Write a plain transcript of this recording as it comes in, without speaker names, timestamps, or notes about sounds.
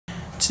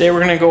Today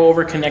we're going to go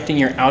over connecting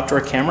your outdoor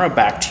camera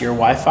back to your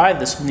Wi-Fi.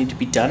 This will need to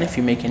be done if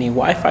you make any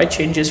Wi-Fi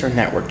changes or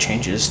network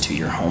changes to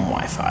your home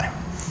Wi-Fi.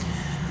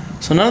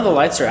 So none of the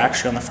lights are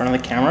actually on the front of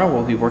the camera.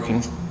 We'll be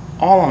working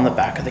all on the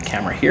back of the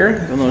camera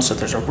here. You'll notice that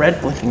there's a red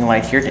blinking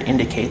light here to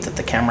indicate that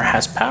the camera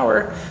has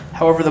power.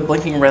 However, the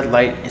blinking red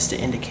light is to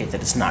indicate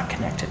that it's not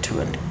connected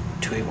to a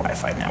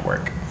Wi-Fi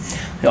network.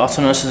 You'll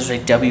also notice there's a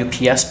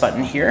WPS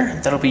button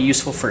here that'll be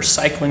useful for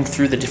cycling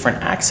through the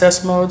different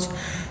access modes,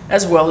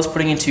 as well as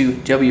putting into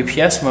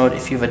WPS mode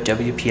if you have a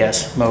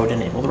WPS mode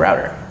enabled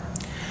router.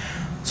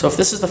 So if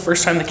this is the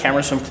first time the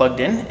camera's been plugged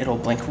in, it'll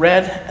blink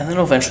red and then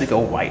it'll eventually go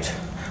white.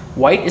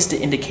 White is to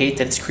indicate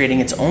that it's creating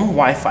its own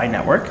Wi-Fi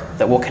network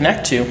that we'll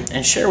connect to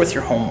and share with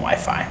your home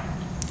Wi-Fi.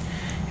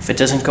 If it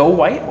doesn't go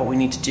white, what we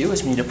need to do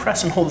is we need to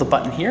press and hold the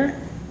button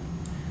here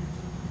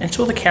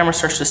until the camera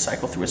starts to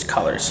cycle through its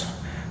colors.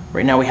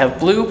 Right now we have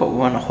blue, but we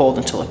want to hold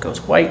until it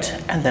goes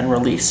white and then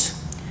release.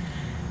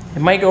 It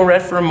might go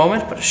red for a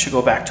moment, but it should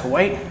go back to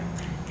white.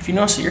 If you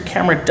notice that your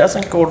camera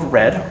doesn't go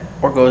red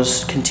or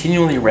goes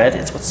continually red,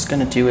 it's what's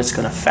going to do is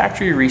going to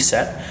factory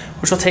reset,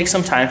 which will take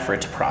some time for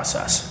it to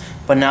process.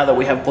 But now that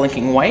we have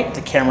blinking white,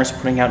 the camera is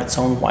putting out its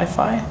own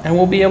Wi-Fi, and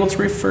we'll be able to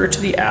refer to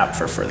the app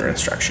for further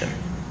instruction.